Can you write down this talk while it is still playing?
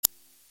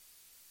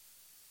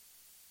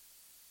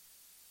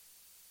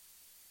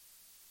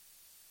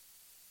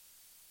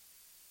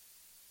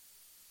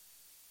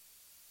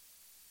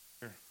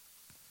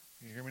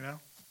Can you hear me now?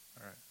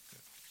 All right. Good.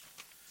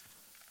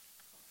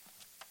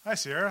 Hi,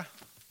 Sierra.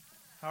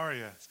 How are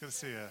you? It's good to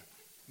see you.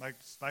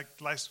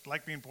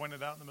 Like being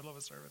pointed out in the middle of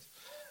a service.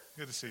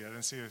 Good to see you. I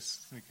didn't see you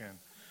sneak in.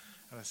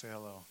 How did I say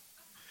hello?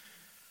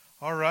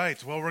 All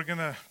right. Well, we're going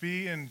to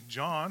be in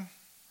John.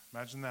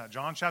 Imagine that.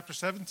 John chapter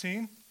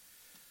 17.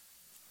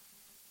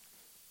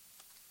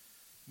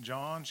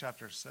 John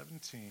chapter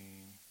 17.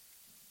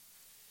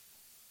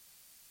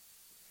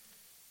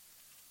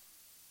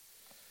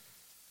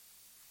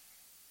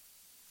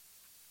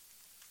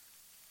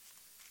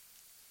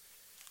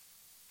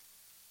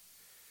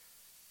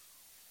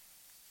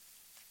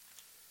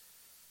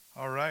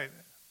 All right.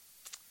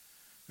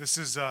 This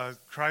is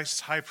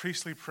Christ's high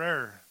priestly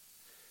prayer.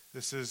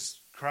 This is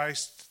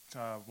Christ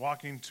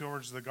walking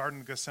towards the Garden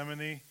of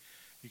Gethsemane.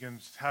 You can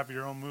have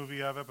your own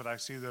movie of it, but I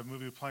see the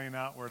movie playing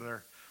out where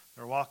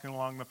they're walking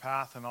along the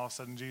path, and all of a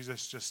sudden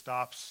Jesus just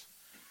stops,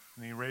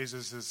 and he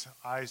raises his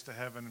eyes to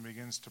heaven and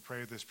begins to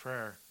pray this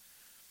prayer.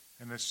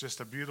 And it's just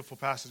a beautiful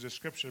passage of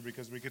Scripture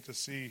because we get to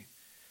see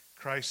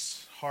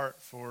Christ's heart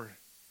for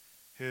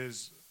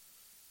his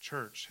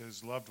church,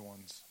 his loved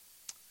ones,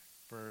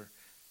 for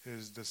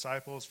his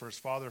disciples, for his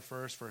Father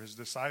first, for his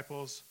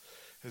disciples,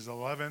 his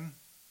 11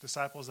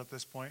 disciples at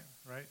this point,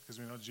 right? Because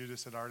we know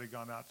Judas had already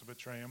gone out to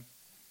betray him.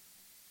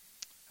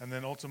 And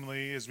then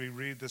ultimately, as we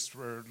read this,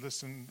 or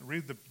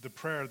read the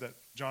prayer that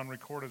John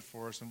recorded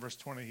for us in verse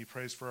 20, he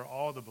prays for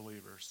all the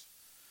believers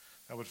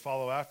that would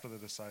follow after the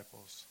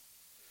disciples.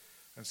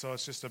 And so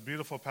it's just a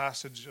beautiful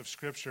passage of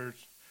Scripture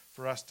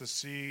for us to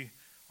see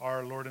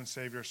our Lord and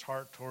Savior's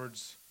heart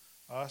towards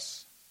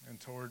us and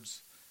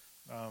towards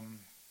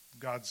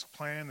God's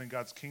plan and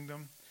God's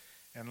kingdom.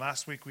 And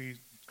last week we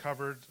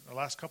covered, the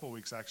last couple of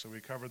weeks actually,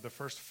 we covered the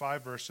first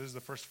 5 verses. The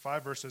first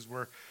 5 verses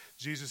were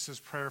Jesus'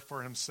 prayer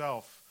for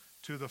himself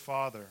to the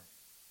Father.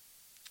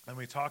 And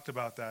we talked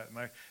about that.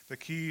 And the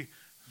key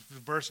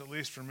verse, at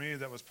least for me,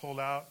 that was pulled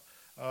out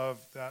of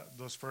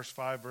those first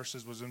 5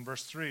 verses was in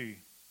verse 3,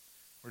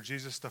 where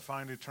Jesus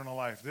defined eternal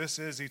life. This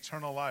is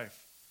eternal life,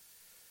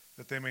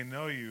 that they may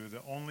know you,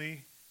 the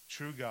only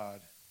true God,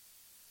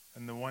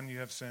 and the one you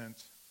have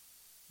sent,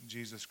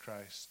 Jesus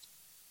Christ.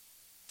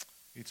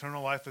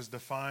 Eternal life is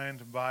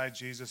defined by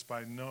Jesus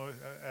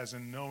as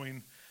in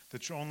knowing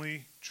the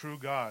only true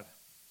God.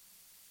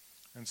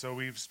 And so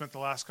we've spent the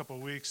last couple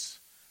of weeks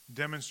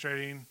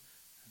demonstrating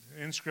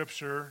in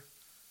Scripture,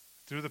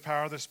 through the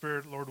power of the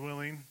Spirit, Lord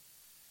willing,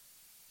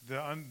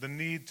 the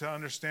need to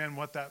understand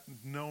what that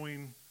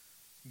knowing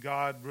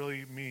God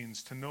really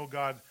means. To know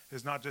God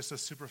is not just a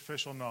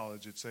superficial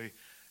knowledge. It's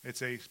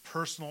a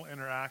personal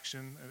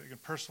interaction, a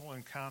personal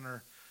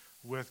encounter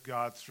with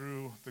God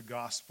through the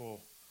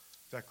gospel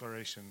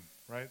declaration,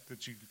 right?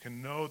 That you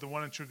can know the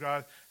one and true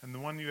God and the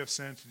one you have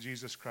sent,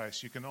 Jesus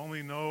Christ. You can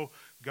only know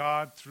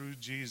God through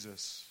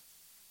Jesus,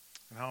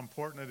 and how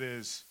important it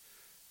is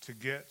to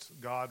get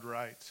God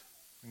right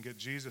and get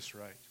Jesus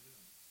right.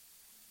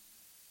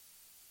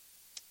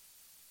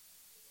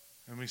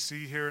 And we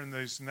see here in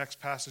these next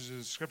passages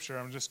of Scripture,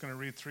 I'm just going to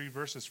read 3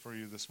 verses for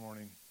you this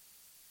morning.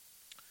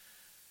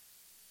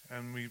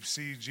 And we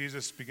see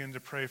Jesus begin to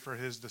pray for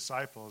his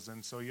disciples.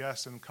 And so,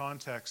 yes, in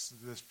context,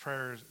 this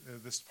prayer,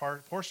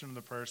 portion of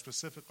the prayer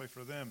specifically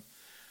for them.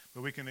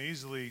 But we can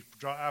easily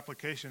draw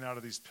application out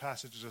of these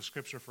passages of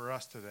Scripture for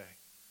us today.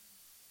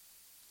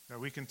 That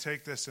we can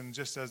take this, and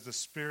just as the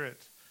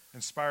Spirit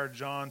inspired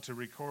John to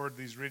record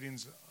these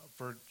readings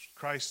for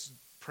Christ's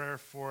prayer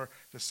for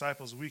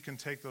disciples, we can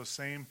take those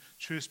same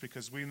truths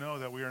because we know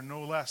that we are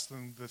no less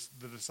than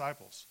the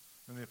disciples,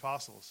 than the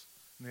apostles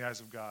in the eyes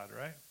of God,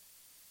 right?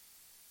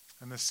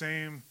 And the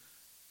same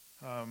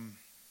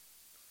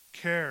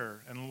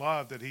care and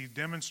love that he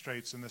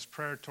demonstrates in this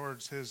prayer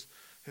towards his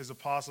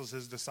apostles,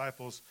 his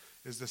disciples,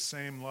 is the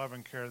same love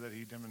and care that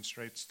he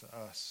demonstrates to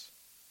us.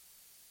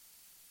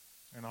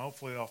 And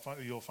hopefully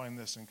you'll find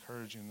this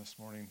encouraging this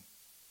morning.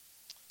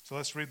 So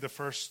let's read the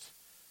first,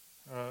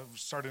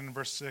 starting in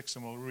verse 6,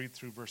 and we'll read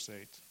through verse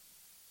 8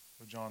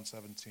 of John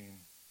 17.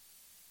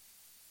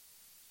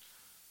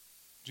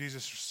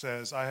 Jesus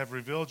says, I have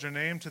revealed your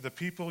name to the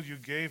people you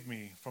gave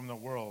me from the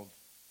world,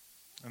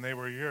 and they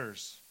were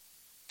yours.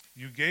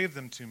 You gave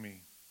them to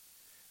me,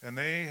 and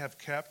they have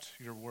kept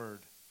your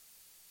word.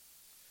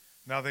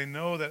 Now they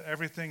know that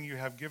everything you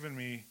have given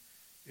me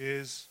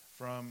is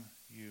from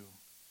you,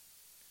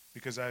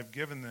 because I have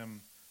given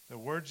them the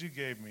words you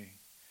gave me.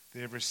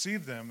 They have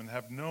received them and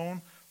have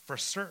known for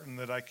certain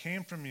that I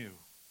came from you.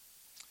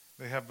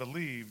 They have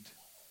believed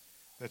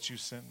that you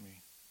sent me.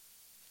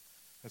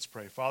 Let's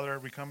pray. Father,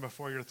 we come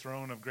before your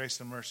throne of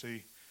grace and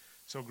mercy.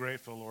 So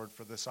grateful, Lord,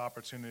 for this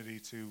opportunity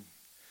to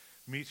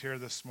meet here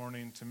this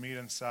morning, to meet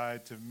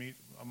inside, to meet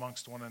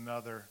amongst one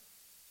another,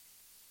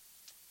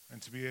 and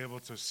to be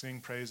able to sing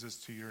praises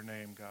to your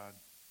name, God.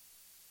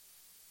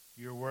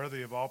 You're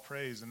worthy of all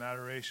praise and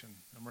adoration,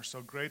 and we're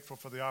so grateful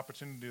for the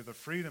opportunity, the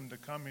freedom to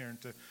come here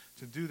and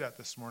to do that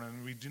this morning.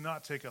 And we do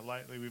not take it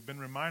lightly. We've been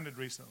reminded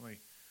recently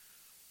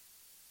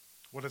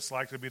what it's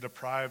like to be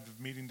deprived of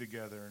meeting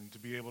together and to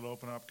be able to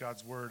open up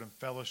God's word and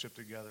fellowship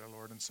together,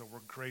 Lord. And so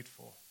we're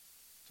grateful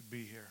to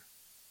be here.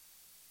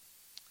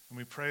 And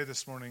we pray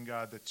this morning,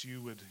 God, that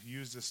you would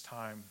use this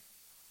time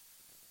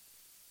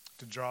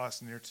to draw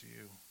us near to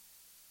you,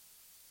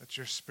 that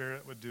your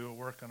Spirit would do a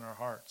work in our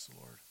hearts,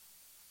 Lord.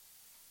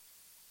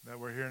 That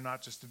we're here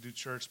not just to do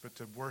church, but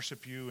to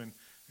worship you. And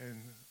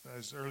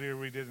as earlier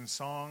we did in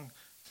song,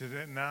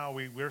 now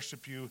we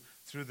worship you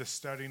through the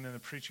studying and the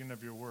preaching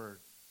of your word.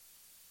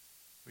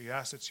 We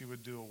ask that you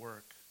would do a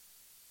work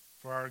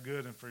for our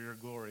good and for your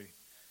glory.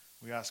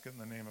 We ask it in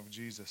the name of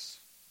Jesus.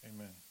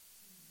 Amen.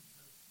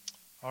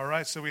 All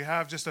right, so we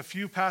have just a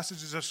few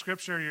passages of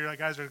Scripture. You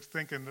guys are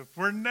thinking,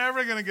 we're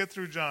never going to get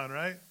through John,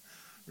 right?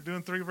 We're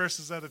doing 3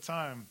 verses at a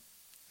time.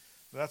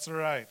 That's all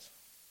right.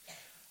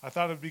 I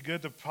thought it would be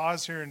good to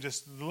pause here and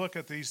just look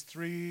at these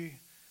 3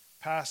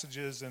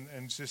 passages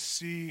and just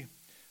see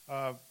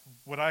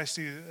what I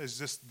see as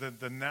just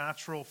the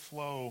natural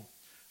flow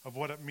of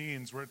what it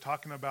means. We're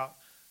talking about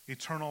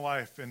eternal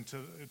life, and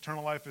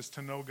eternal life is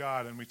to know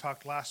God. And we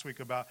talked last week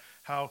about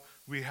how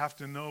we have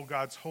to know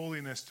God's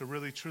holiness to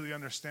really truly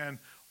understand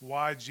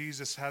why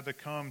Jesus had to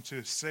come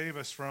to save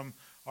us from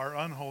our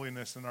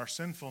unholiness and our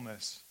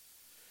sinfulness.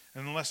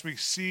 And unless we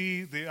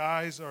see the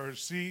eyes or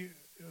see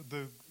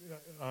the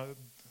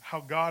how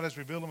God has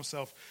revealed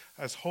himself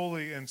as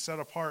holy and set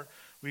apart,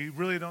 we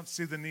really don't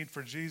see the need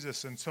for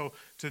Jesus. And so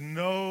to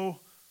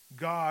know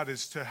God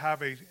is to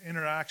have an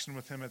interaction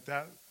with him at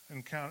that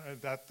encounter,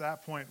 at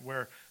that point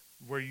where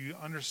you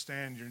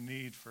understand your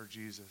need for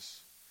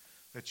Jesus,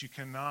 that you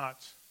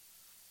cannot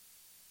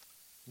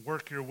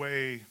work your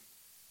way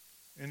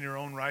in your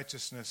own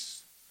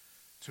righteousness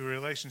to a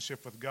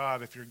relationship with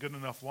God. If you're good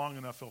enough, long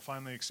enough, he'll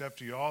finally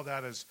accept you. All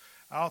that is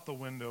out the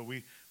window.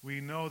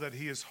 We know that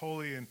he is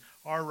holy and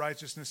our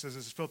righteousness is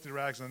as filthy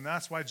rags, and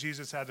that's why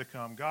Jesus had to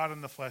come. God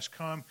in the flesh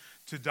come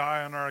to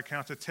die on our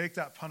account, to take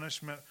that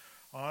punishment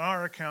on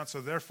our account, so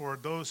therefore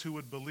those who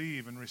would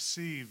believe and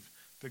receive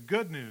the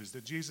good news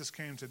that Jesus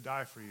came to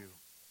die for you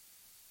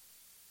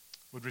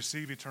would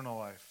receive eternal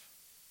life.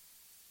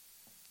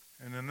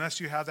 And unless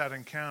you have that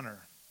encounter,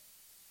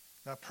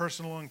 that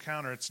personal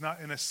encounter, it's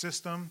not in a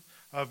system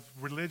of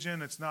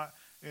religion, it's not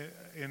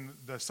in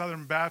the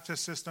Southern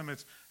Baptist system,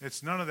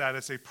 it's none of that.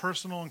 It's a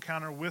personal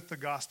encounter with the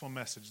gospel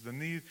message, the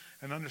need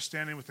and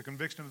understanding with the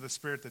conviction of the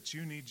Spirit that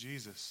you need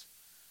Jesus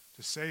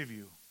to save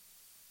you,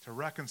 to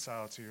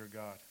reconcile to your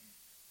God.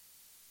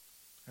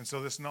 And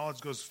so this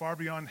knowledge goes far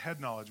beyond head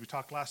knowledge. We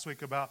talked last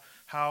week about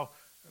how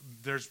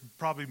there's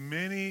probably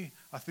many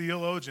a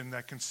theologian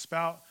that can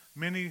spout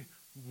many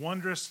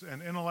wondrous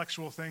and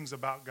intellectual things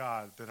about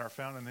God that are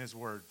found in his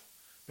word,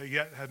 but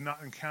yet had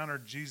not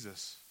encountered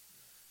Jesus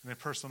in a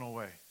personal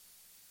way.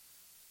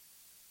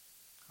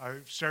 I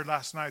shared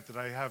last night that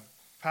I have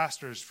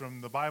pastors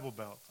from the Bible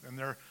Belt, and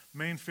their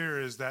main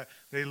fear is that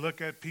they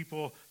look at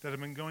people that have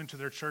been going to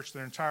their church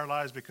their entire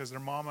lives because their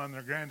mama and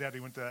their granddaddy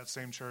went to that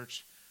same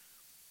church,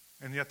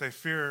 and yet they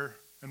fear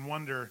and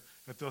wonder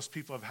if those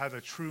people have had a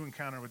true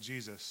encounter with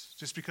Jesus.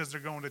 Just because they're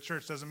going to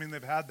church doesn't mean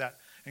they've had that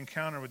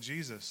encounter with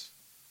Jesus.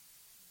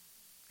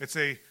 It's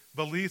a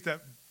belief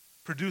that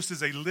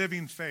produces a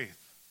living faith.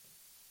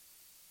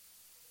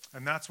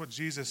 And that's what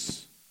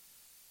Jesus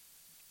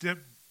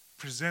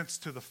presents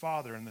to the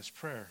Father in this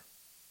prayer.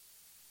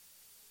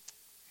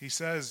 He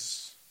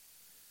says,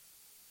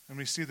 and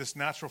we see this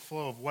natural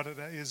flow of what it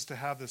is to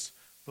have this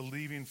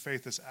believing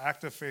faith, this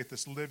active faith,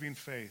 this living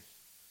faith.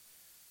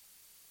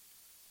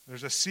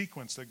 There's a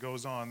sequence that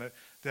goes on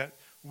that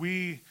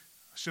we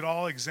should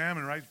all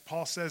examine, right?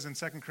 Paul says in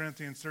 2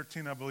 Corinthians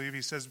 13, I believe,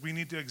 he says we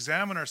need to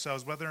examine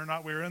ourselves whether or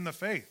not we're in the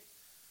faith.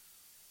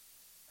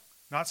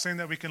 Not saying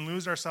that we can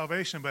lose our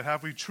salvation, but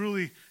have we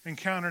truly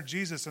encountered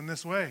Jesus in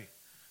this way,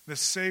 this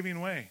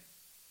saving way?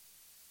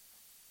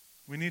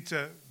 We need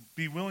to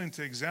be willing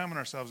to examine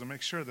ourselves and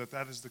make sure that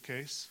that is the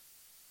case.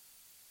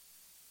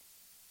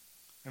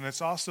 And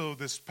it's also,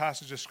 this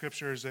passage of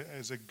Scripture is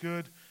a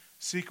good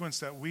sequence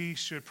that we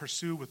should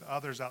pursue with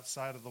others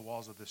outside of the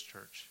walls of this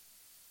church.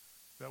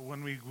 That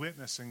when we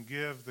witness and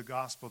give the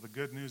gospel, the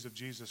good news of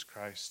Jesus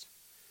Christ,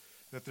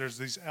 that there's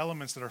these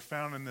elements that are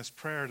found in this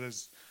prayer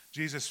as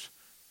Jesus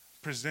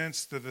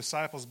presents the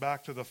disciples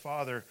back to the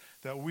Father,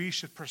 that we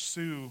should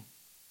pursue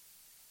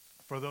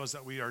for those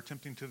that we are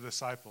attempting to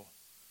disciple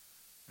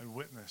and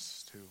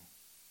witness to.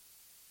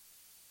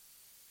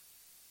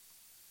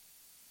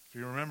 If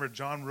you remember,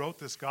 John wrote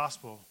this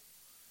gospel.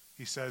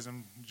 He says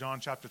in John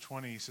chapter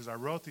 20, he says, I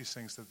wrote these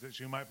things that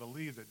you might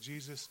believe that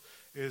Jesus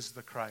is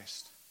the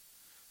Christ,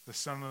 the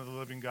Son of the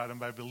living God. And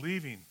by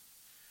believing,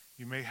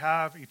 you may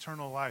have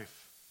eternal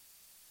life.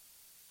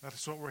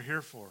 That's what we're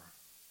here for.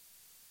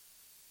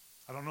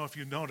 I don't know if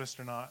you noticed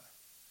or not,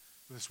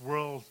 but this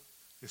world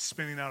is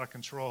spinning out of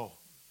control.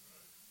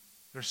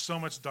 There's so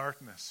much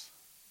darkness,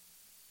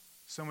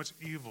 so much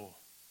evil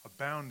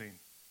abounding.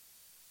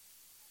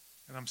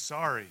 And I'm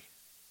sorry,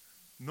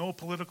 no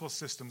political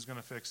system's going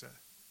to fix it.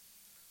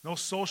 No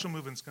social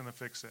movement's going to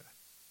fix it.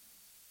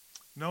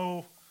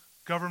 No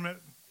government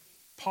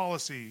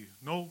policy,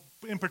 no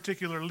in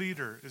particular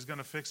leader is going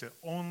to fix it.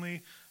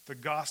 Only the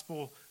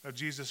gospel of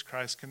Jesus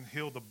Christ can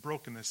heal the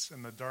brokenness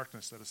and the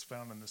darkness that is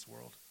found in this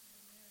world.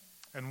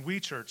 And we,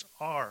 church,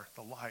 are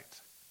the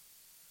light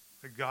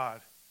that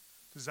God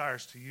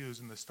desires to use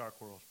in this dark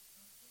world.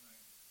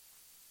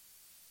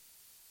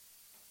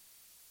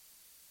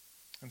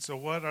 And so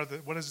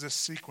what is this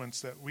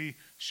sequence that we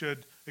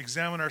should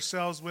examine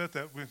ourselves with?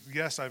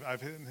 Yes,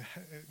 I've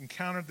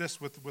encountered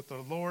this with the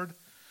Lord.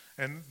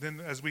 And then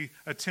as we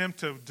attempt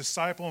to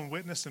disciple and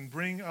witness and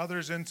bring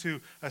others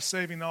into a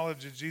saving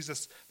knowledge of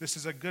Jesus, this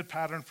is a good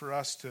pattern for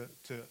us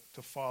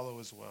to follow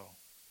as well.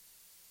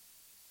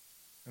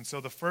 And so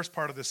the first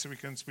part of this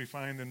sequence we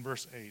find in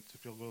verse 8,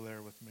 if you'll go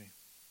there with me.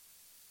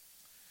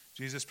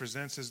 Jesus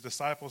presents his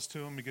disciples to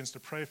him, begins to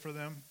pray for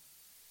them.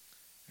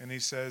 And he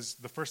says,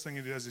 the first thing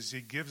he does is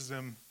he gave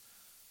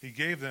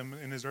them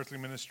in his earthly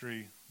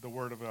ministry the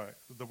word of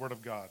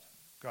God,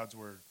 God's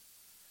word.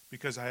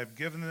 Because I have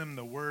given them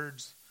the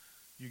words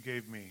you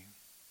gave me.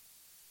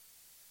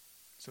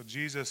 So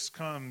Jesus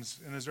comes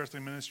in his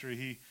earthly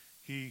ministry.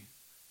 He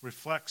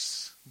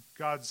reflects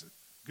God's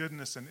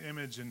goodness and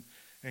image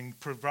and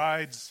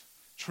provides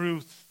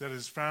truth that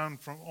is found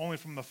only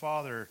from the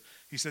Father.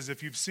 He says,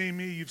 if you've seen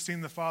me, you've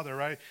seen the Father,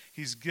 right?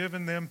 He's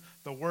given them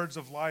the words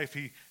of life.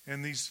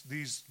 And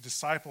these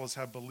disciples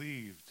have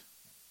believed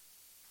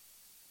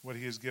what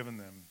he has given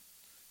them.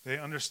 They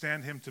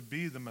understand him to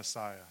be the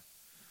Messiah,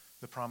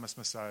 the promised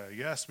Messiah.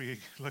 Yes, we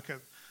look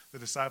at the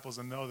disciples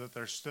and know that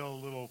they're still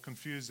a little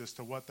confused as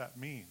to what that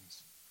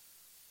means.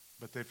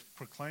 But they've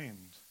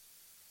proclaimed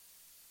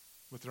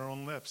with their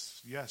own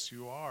lips, yes,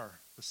 you are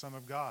the Son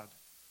of God,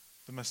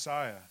 the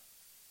Messiah.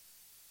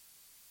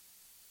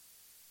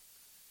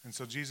 And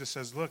so Jesus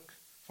says, look,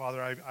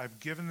 Father, I've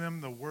given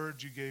them the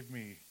words you gave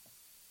me.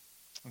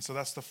 And so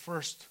that's the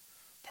first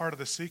part of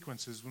the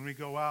sequence is when we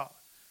go out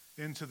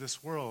into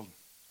this world,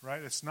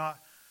 right? It's not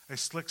a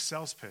slick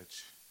sales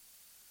pitch.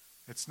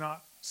 It's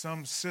not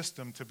some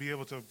system to be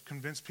able to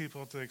convince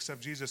people to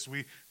accept Jesus.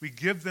 We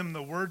give them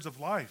the words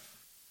of life.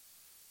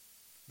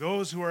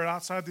 Those who are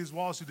outside these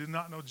walls who do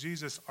not know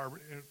Jesus are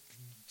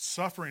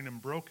suffering in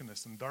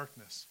brokenness and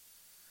darkness.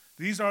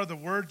 These are the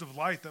words of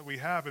light that we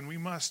have, and we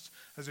must,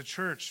 as a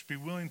church, be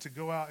willing to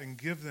go out and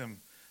give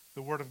them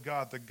the word of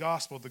God, the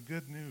gospel, the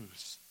good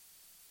news.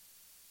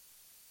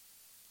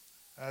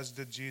 As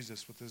did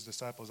Jesus with his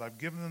disciples. I've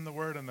given them the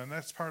word, and the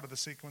next part of the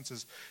sequence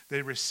is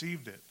they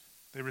received it.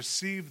 They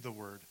received the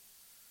word.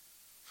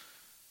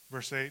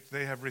 Verse 8,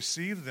 they have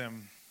received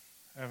them,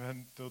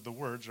 the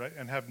words, right,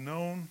 and have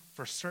known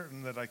for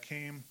certain that I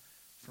came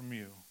from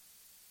you.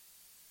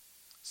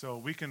 So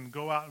we can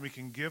go out and we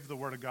can give the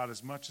word of God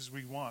as much as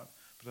we want,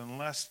 but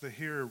unless the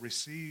hearer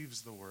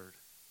receives the word,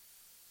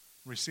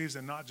 receives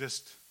it not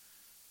just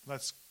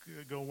let's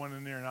go one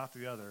in ear and out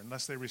the other,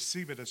 unless they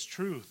receive it as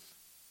truth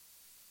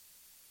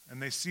and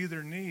they see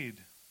their need,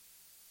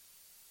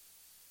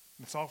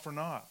 it's all for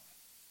naught.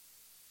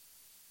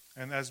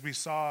 And as we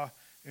saw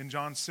in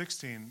John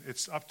 16,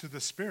 it's up to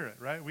the Spirit,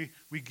 right?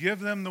 We give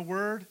them the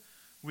word,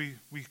 we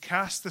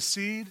cast the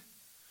seed,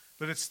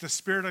 but it's the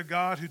Spirit of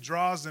God who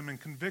draws them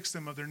and convicts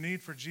them of their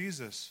need for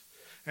Jesus.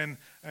 And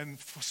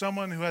for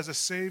someone who has a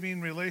saving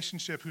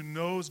relationship, who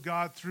knows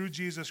God through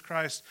Jesus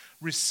Christ,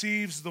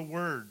 receives the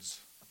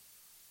words.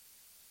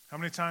 How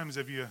many times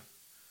have you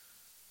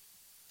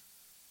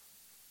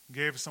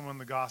gave someone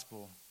the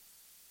gospel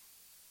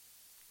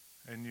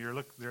and they're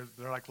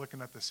like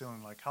looking at the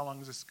ceiling like, how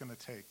long is this going to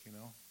take, you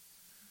know?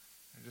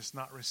 They're just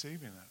not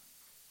receiving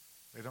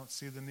it. They don't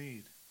see the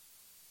need.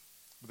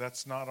 But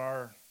that's not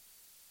our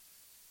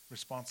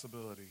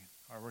responsibility.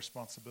 Our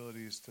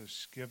responsibility is to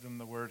give them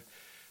the word.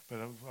 But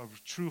a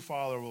true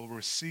follower will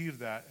receive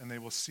that, and they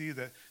will see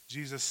that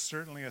Jesus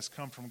certainly has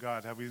come from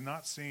God. Have we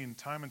not seen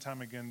time and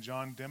time again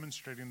John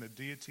demonstrating the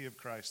deity of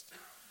Christ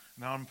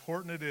and how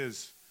important it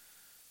is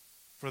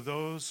for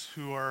those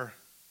who are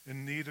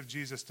in need of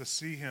Jesus to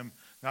see him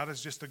not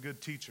as just a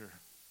good teacher,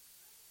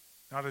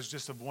 not as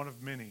just one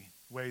of many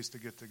ways to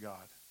get to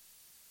God,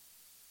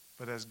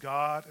 but as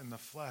God in the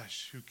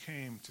flesh who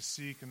came to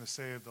seek and to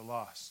save the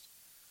lost.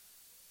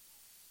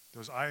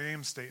 Those I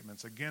am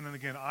statements again and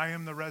again. I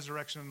am the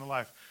resurrection and the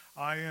life.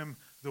 I am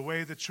the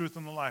way, the truth,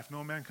 and the life.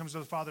 No man comes to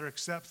the Father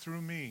except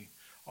through me.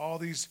 All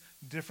these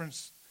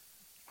different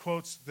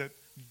quotes that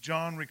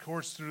John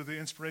records through the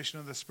inspiration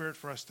of the Spirit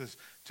for us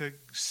to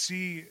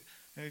see,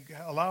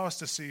 allow us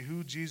to see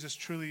who Jesus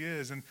truly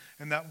is. And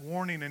that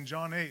warning in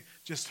John 8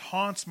 just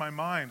haunts my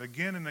mind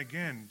again and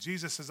again.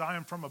 Jesus says, I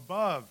am from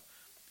above.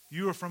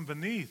 You are from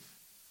beneath.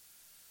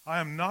 I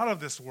am not of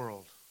this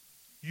world.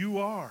 You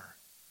are.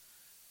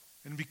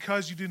 And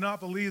because you do not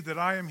believe that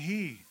I am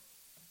he,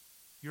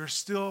 you're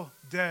still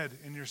dead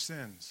in your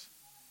sins.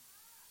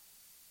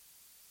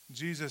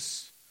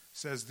 Jesus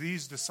says,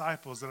 these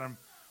disciples that I'm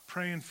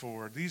praying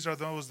for, these are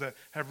those that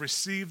have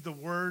received the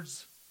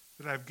words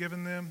that I've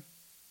given them,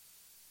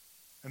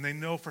 and they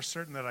know for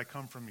certain that I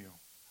come from you.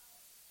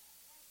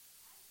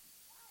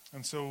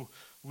 And so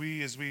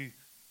as we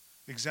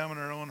examine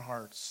our own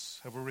hearts,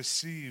 have we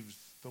received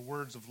the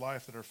words of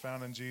life that are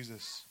found in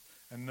Jesus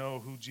and know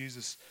who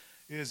Jesus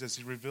is as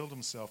he revealed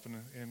himself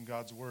in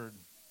God's word.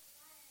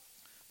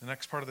 The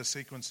next part of the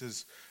sequence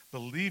is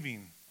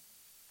believing.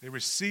 They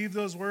receive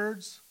those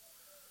words,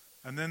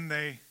 and then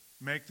they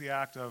make the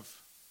act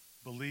of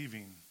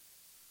believing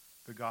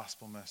the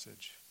gospel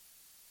message.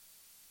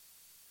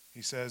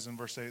 He says in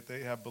verse 8,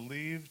 they have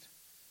believed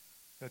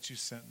that you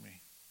sent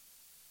me.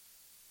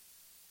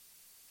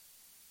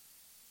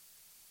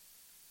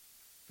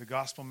 The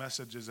gospel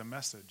message is a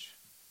message.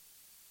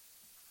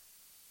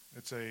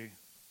 It's a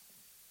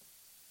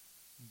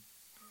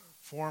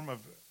form of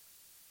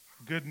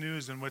good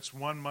news in which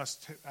one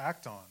must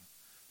act on.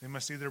 They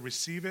must either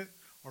receive it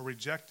or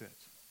reject it.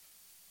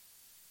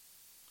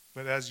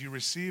 But as you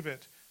receive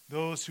it,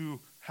 those who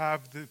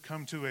have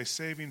come to a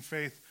saving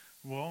faith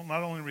will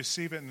not only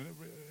receive it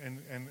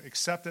and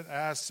accept it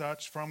as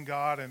such from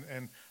God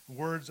and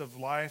words of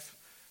life,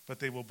 but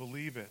they will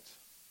believe it.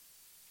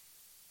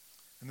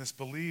 And this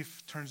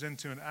belief turns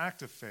into an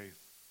act of faith.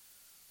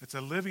 It's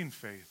a living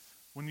faith.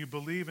 When you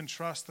believe and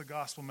trust the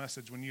gospel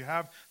message, when you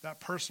have that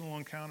personal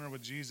encounter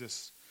with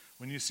Jesus,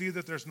 when you see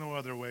that there's no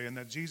other way and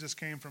that Jesus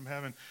came from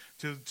heaven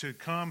to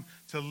come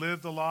to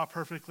live the law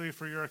perfectly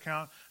for your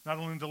account, not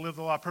only to live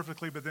the law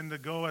perfectly, but then to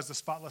go as the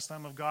spotless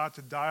Lamb of God,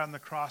 to die on the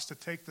cross, to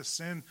take the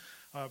sin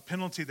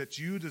penalty that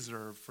you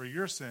deserve for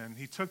your sin.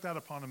 He took that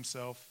upon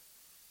himself.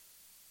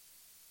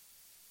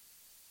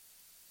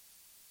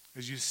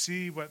 As you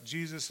see what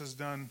Jesus has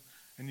done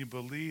and you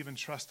believe and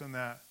trust in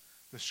that,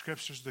 the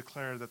scriptures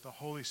declare that the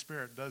Holy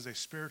Spirit does a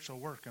spiritual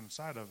work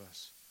inside of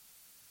us.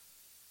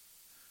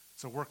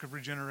 It's a work of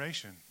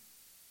regeneration.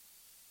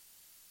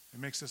 It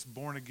makes us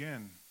born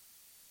again.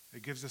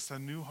 It gives us a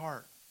new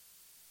heart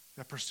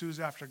that pursues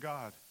after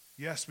God.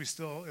 Yes, we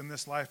still in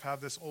this life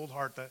have this old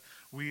heart that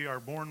we are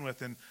born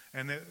with, and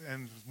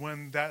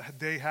when that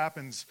day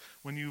happens,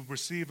 when you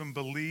receive and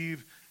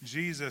believe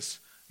Jesus,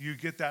 you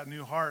get that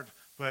new heart.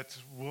 But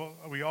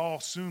we all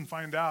soon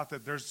find out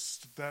that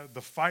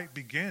the fight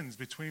begins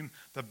between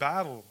the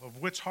battle of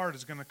which heart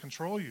is going to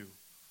control you.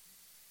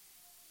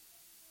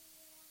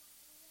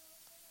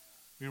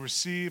 We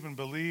receive and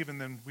believe, and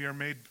then we are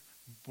made,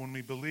 when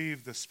we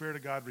believe, the Spirit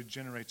of God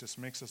regenerates us,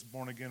 makes us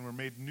born again. We're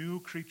made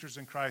new creatures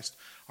in Christ.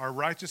 Our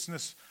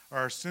righteousness,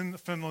 our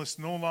sinfulness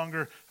no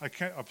longer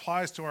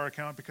applies to our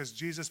account because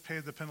Jesus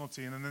paid the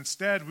penalty. And then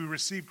instead, we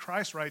receive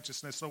Christ's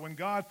righteousness. So when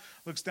God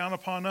looks down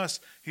upon us,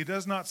 he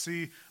does not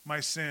see my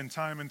sin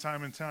time and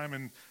time and time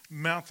and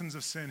mountains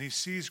of sin. He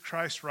sees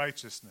Christ's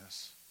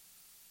righteousness.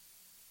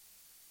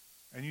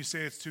 And you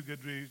say it's too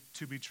good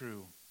to be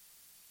true.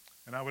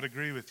 And I would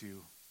agree with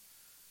you.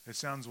 It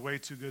sounds way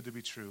too good to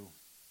be true.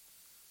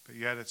 But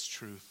yet it's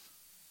truth.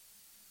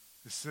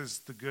 This is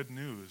the good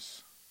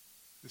news.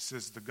 This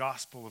is the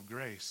gospel of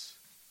grace.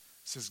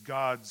 This is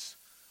God's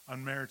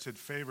unmerited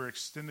favor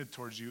extended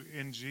towards you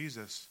in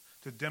Jesus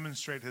to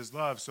demonstrate his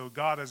love. So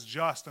God is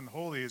just and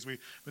holy, as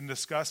we've been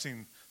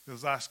discussing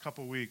those last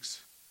couple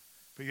weeks.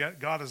 But yet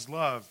God is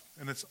love.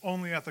 And it's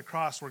only at the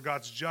cross where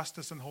God's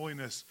justice and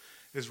holiness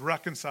is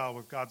reconciled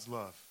with God's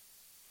love.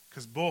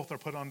 Because both are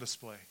put on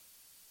display.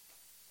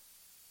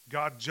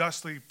 God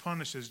justly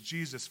punishes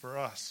Jesus for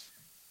us,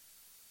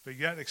 but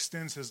yet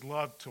extends his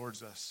love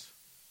towards us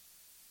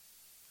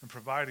and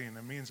providing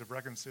a means of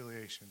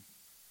reconciliation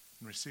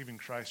and receiving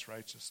Christ's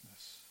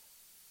righteousness.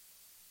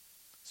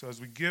 So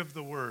as we give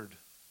the word,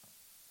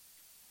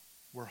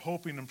 we're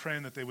hoping and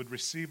praying that they would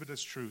receive it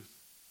as truth.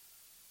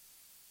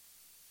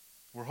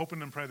 We're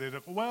hoping and praying they'd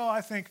go, well,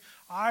 I think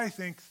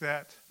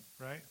that,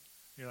 right?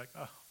 You're like,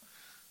 oh,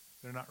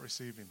 they're not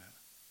receiving it.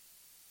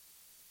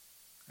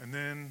 And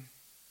then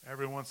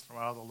every once in a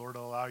while, the Lord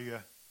will allow you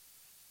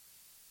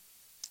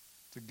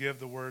to give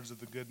the words of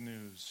the good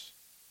news.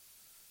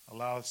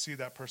 See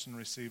that person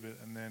receive it,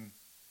 and then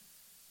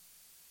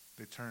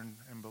they turn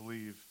and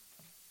believe.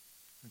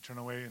 They turn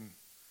away and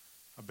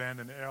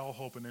abandon all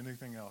hope in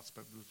anything else,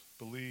 but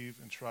believe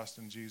and trust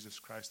in Jesus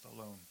Christ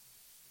alone.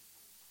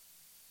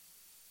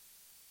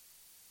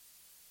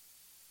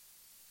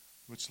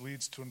 Which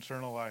leads to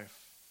eternal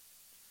life.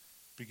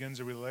 Begins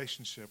a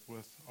relationship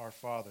with our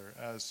Father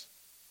as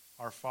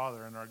our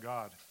Father and our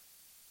God.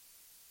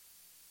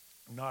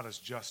 Not as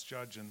just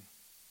judging,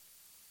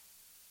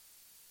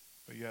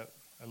 but yet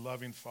a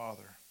loving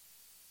Father.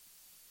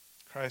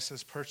 Christ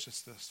has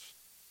purchased this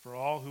for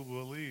all who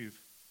believe.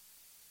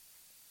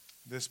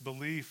 This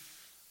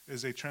belief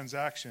is a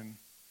transaction,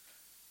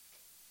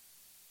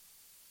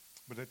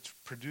 but it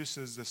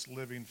produces this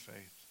living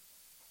faith.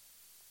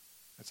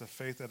 It's a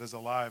faith that is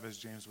alive, as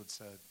James would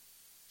say.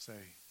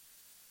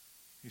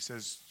 He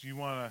says, do you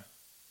want to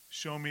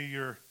show me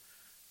your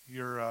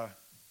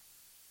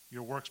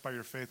works by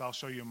your faith? I'll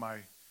show you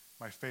my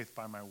faith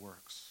by my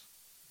works.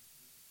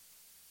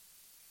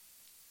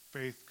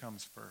 Faith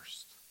comes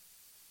first.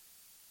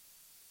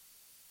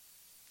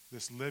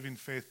 This living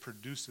faith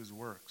produces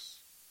works.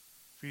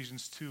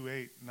 Ephesians 2,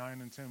 8,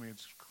 9, and 10, we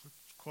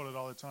quote it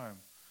all the time.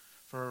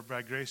 For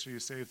by grace are you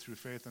saved through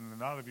faith, and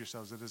not of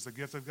yourselves. It is the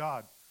gift of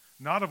God,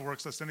 not of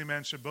works, lest any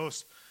man should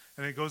boast.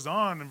 And it goes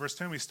on in verse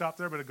 10, we stop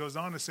there, but it goes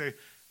on to say,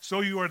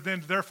 so you are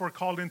then therefore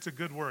called into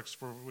good works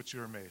for which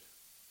you are made.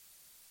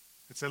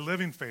 It's a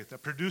living faith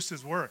that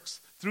produces works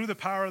through the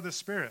power of the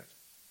Spirit.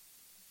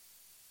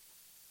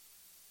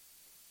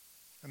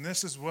 And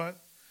this is what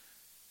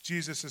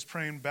Jesus is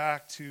praying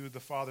back to the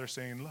Father,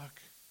 saying,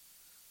 look,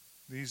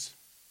 these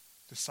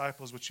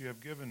disciples which you have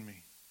given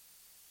me,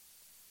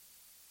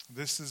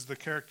 this is the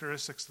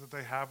characteristics that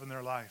they have in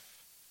their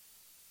life.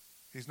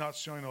 He's not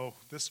showing, oh,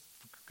 this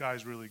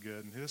guy's really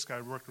good, and this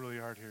guy worked really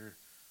hard here.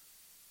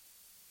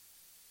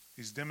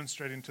 He's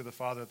demonstrating to the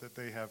Father that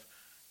they have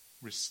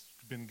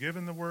been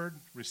given the word,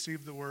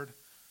 received the word,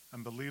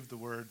 and believed the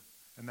word,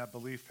 and that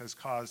belief has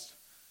caused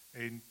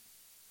an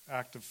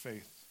act of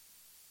faith,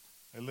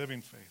 a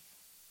living faith.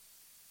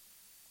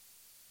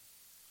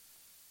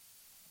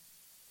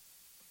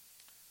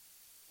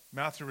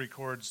 Matthew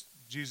records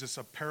Jesus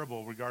a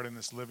parable regarding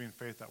this living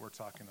faith that we're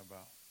talking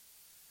about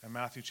in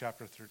Matthew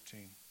chapter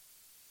 13.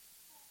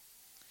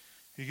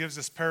 He gives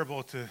this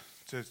parable to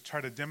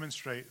try to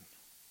demonstrate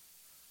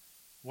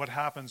what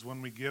happens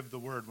when we give the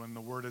word, when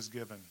the word is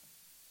given.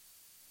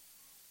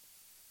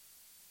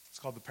 It's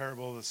called the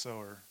parable of the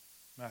sower.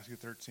 Matthew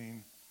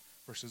 13,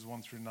 verses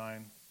 1 through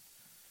 9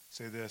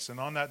 say this. And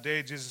on that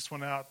day Jesus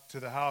went out to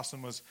the house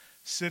and was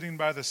sitting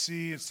by the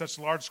sea, and such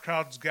large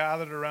crowds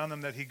gathered around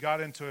him that he got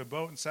into a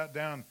boat and sat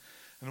down.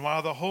 And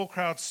while the whole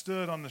crowd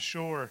stood on the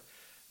shore,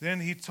 then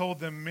he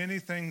told them many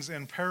things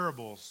in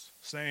parables,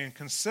 saying,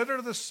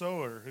 consider the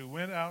sower who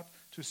went out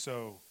to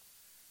sow.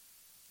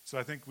 So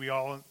I think we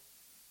all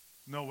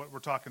know what we're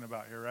talking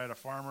about here, right? A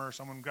farmer or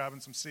someone grabbing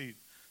some seed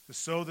to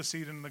sow the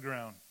seed into the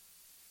ground.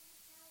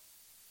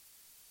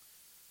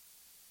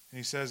 And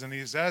he says,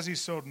 as he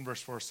sowed in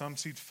verse 4, some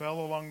seed fell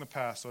along the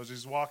path. So as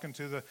he's walking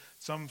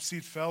some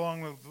seed fell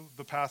along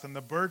the path, and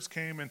the birds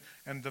came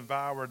and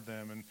devoured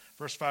them. And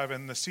verse 5,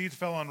 and the seed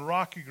fell on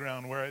rocky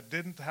ground where it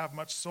didn't have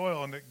much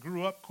soil, and it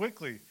grew up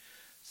quickly,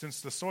 since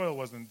the soil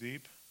wasn't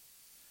deep.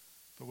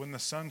 But when the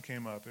sun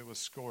came up, it was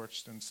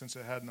scorched, and since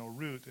it had no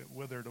root, it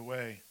withered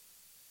away.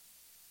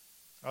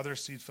 Other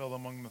seed fell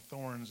among the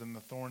thorns, and the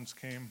thorns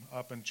came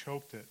up and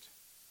choked it.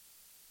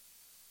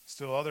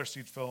 Still other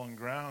seed fell on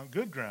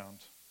good ground,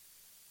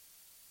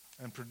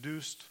 and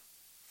produced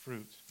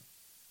fruit.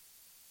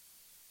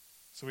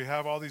 So we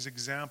have all these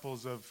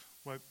examples of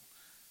what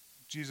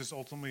Jesus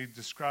ultimately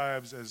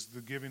describes as the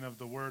giving of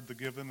the word, the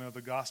giving of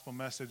the gospel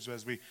message.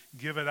 As we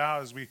give it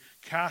out, as we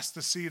cast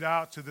the seed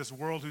out to this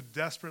world who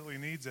desperately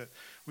needs it,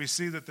 we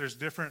see that there's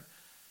different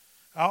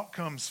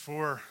outcomes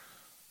for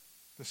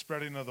the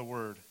spreading of the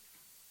word.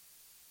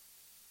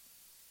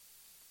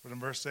 But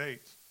in verse 8,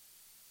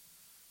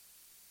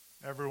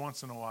 every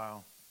once in a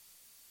while,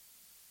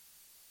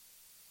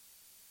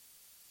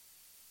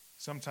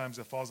 sometimes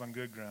it falls on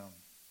good ground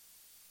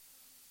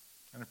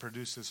and it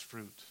produces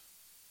fruit.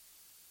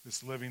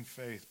 This living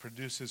faith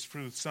produces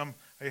fruit, some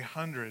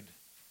 100,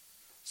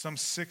 some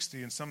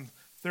 60, and some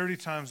 30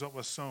 times what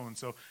was sown.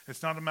 So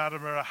it's not a matter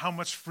of how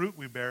much fruit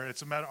we bear.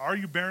 It's a matter, are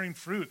you bearing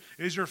fruit?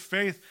 Is your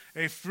faith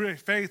a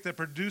faith that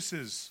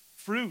produces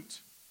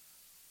fruit?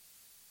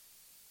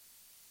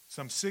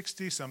 Some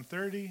 60, some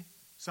 30,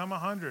 some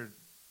 100.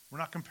 We're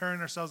not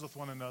comparing ourselves with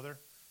one another.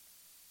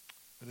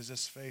 But is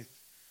this faith,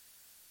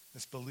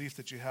 this belief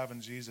that you have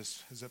in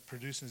Jesus, is it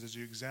producing, as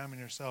you examine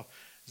yourself,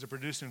 is it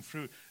producing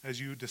fruit? As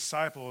you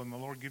disciple, and the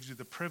Lord gives you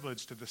the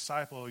privilege to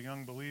disciple a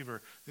young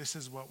believer, this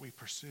is what we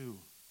pursue.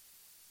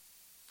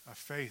 A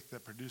faith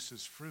that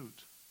produces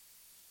fruit.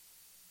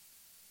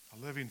 A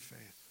living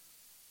faith.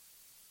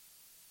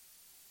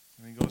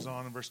 And he goes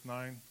on in verse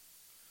 9.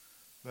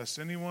 Let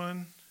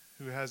anyone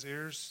who has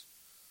ears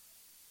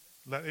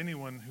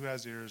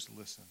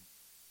listen.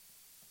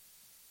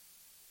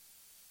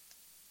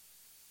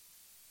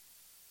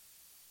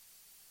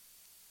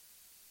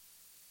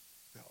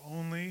 The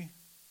only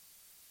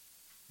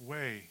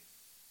way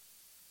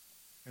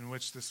in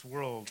which this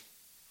world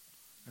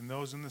and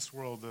those in this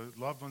world, the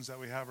loved ones that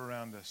we have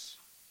around us,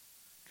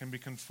 can be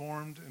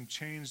conformed and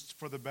changed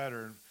for the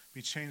better,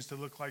 be changed to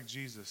look like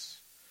Jesus,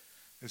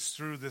 is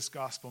through this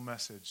gospel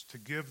message, to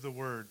give the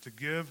word, to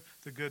give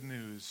the good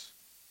news,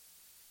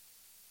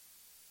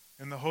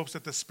 in the hopes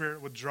that the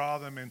Spirit would draw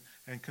them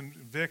and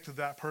convict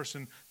that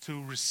person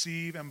to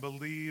receive and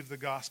believe the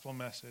gospel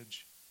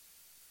message.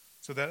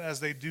 So that as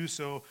they do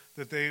so,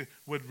 that they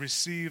would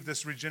receive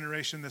this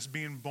regeneration, this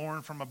being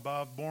born from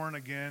above, born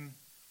again,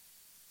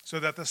 so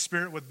that the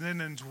Spirit would then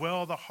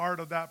indwell the heart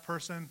of that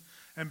person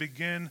and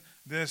begin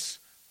this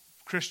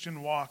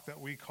Christian walk that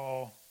we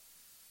call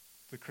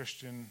the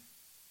Christian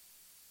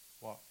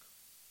walk.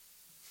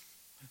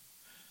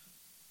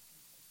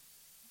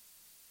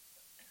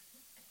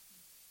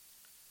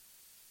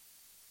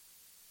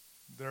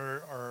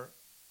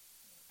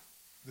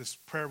 This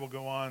prayer will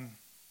go on.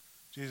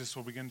 Jesus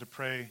will begin to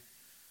pray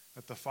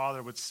that the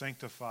Father would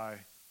sanctify,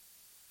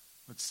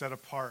 would set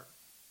apart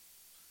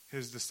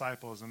his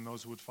disciples and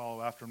those who would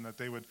follow after him, that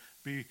they would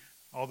be,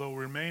 although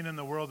remain in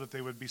the world, that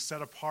they would be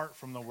set apart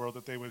from the world,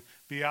 that they would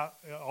be out,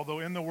 although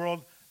in the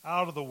world,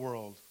 out of the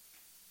world.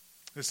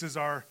 This is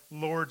our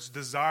Lord's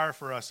desire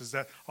for us, is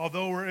that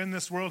although we're in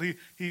this world,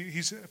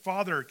 He's,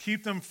 Father,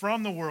 keep them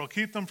from the world,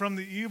 keep them from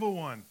the evil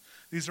one.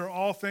 These are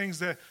all things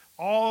that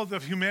all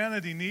of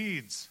humanity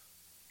needs.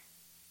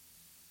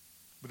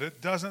 But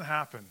it doesn't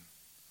happen.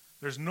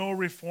 There's no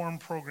reform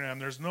program.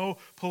 There's no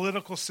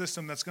political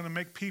system that's going to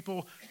make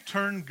people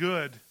turn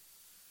good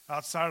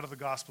outside of the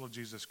gospel of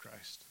Jesus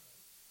Christ.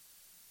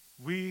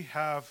 We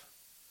have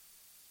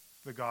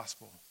the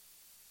gospel.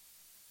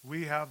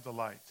 We have the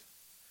light.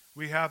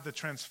 We have the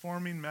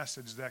transforming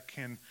message that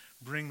can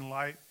bring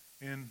light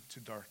into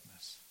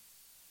darkness.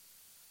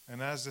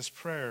 And as this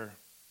prayer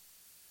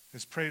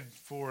is prayed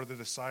for the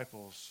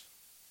disciples,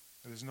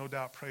 it is no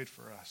doubt prayed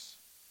for us.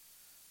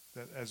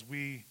 That as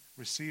we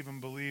receive and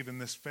believe in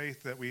this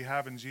faith that we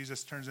have in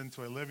Jesus turns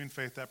into a living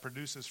faith that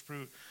produces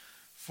fruit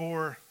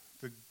for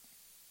the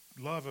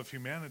love of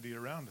humanity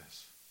around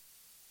us.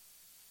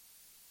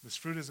 This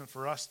fruit isn't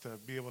for us to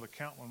be able to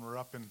count when we're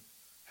up in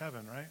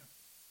heaven, right?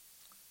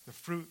 The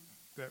fruit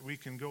that we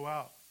can go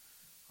out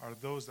are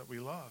those that we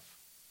love.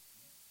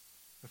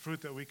 The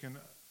fruit that we can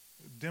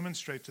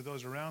demonstrate to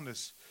those around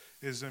us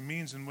is a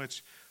means in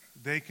which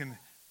they can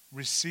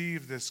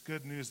receive this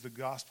good news, the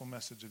gospel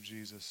message of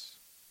Jesus,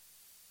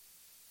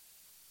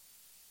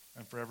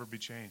 and forever be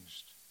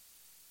changed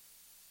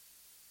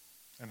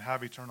and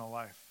have eternal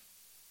life.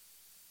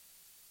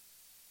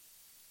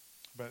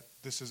 But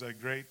this is a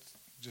great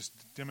just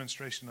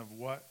demonstration of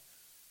what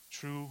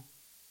true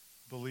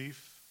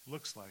belief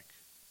looks like.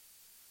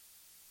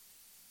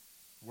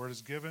 The word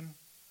is given,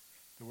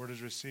 the word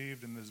is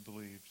received, and is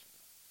believed.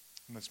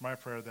 And it's my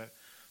prayer that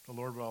the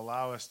Lord will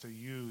allow us to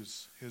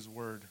use his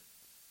word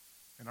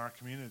in our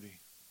community,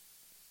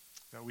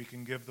 that we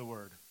can give the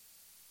word,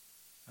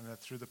 and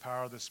that through the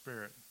power of the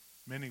Spirit,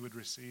 many would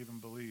receive and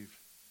believe,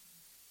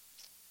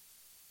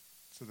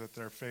 so that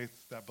their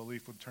faith, that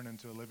belief, would turn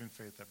into a living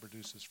faith that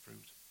produces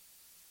fruit.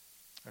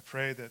 I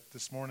pray that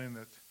this morning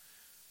that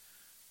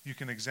you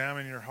can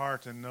examine your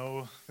heart and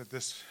know that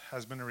this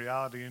has been a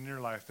reality in your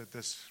life, that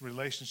this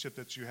relationship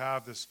that you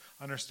have, this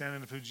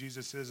understanding of who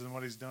Jesus is and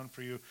what he's done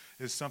for you,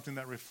 is something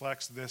that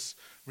reflects this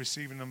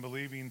receiving and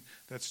believing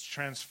that's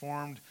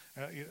transformed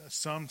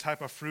some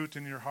type of fruit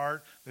in your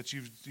heart, that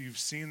you've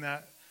seen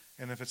that.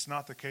 And if it's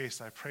not the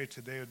case, I pray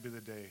today would be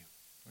the day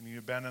when you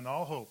abandon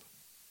all hope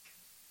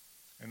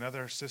in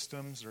other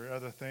systems or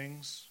other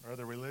things or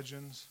other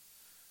religions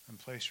and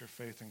place your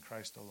faith in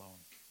Christ alone.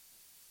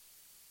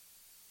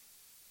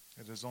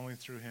 It is only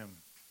through him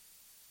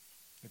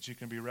that you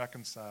can be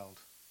reconciled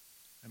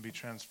and be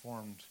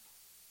transformed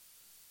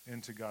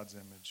into God's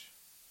image.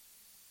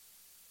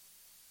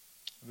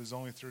 It is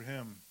only through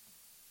him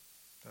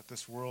that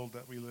this world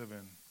that we live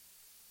in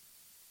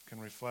can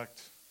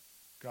reflect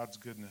God's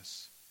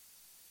goodness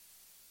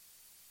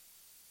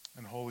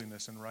and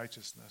holiness and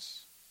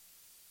righteousness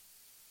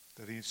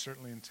that he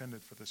certainly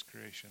intended for this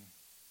creation.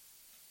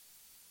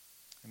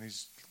 And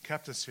he's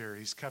kept us here.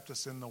 He's kept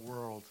us in the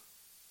world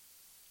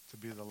to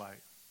be the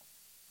light.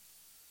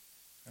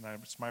 And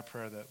it's my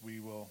prayer that we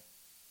will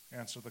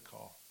answer the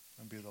call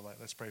and be the light.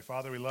 Let's pray.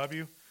 Father, we love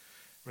you.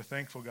 We're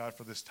thankful, God,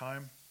 for this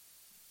time.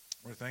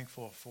 We're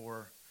thankful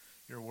for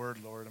your word,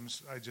 Lord.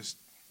 I just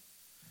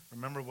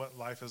remember what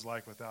life is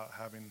like without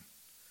having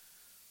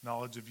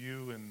knowledge of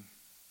you and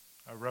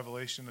a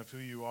revelation of who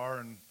you are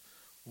and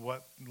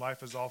what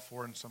life is all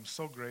for. And so I'm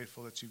so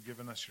grateful that you've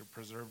given us your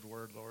preserved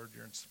word, Lord,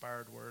 your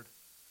inspired word.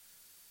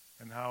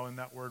 And how in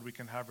that word we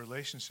can have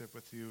relationship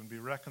with you and be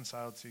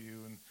reconciled to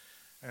you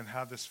and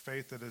have this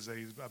faith that is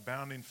a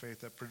abounding faith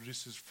that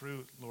produces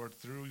fruit, Lord,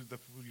 through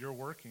your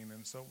working.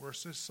 And so we're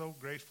just so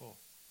grateful.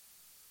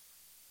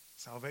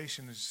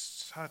 Salvation is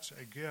such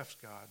a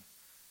gift, God.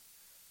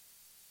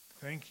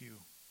 Thank you.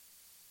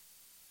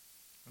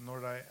 And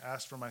Lord, I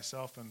ask for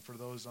myself and for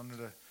those under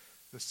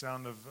the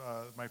sound of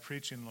my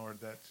preaching,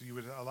 Lord, that you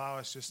would allow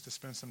us just to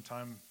spend some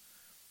time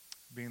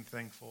being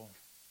thankful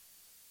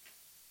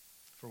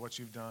for what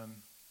you've done.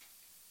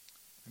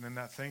 And in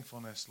that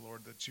thankfulness,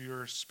 Lord, that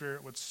your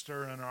Spirit would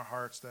stir in our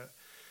hearts that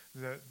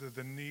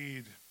the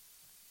need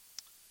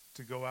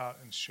to go out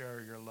and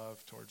share your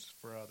love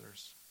for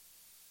others.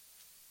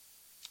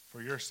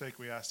 For your sake,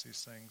 we ask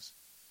these things.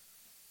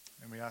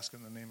 And we ask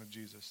in the name of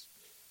Jesus.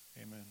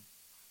 Amen.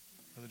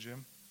 Brother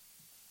Jim?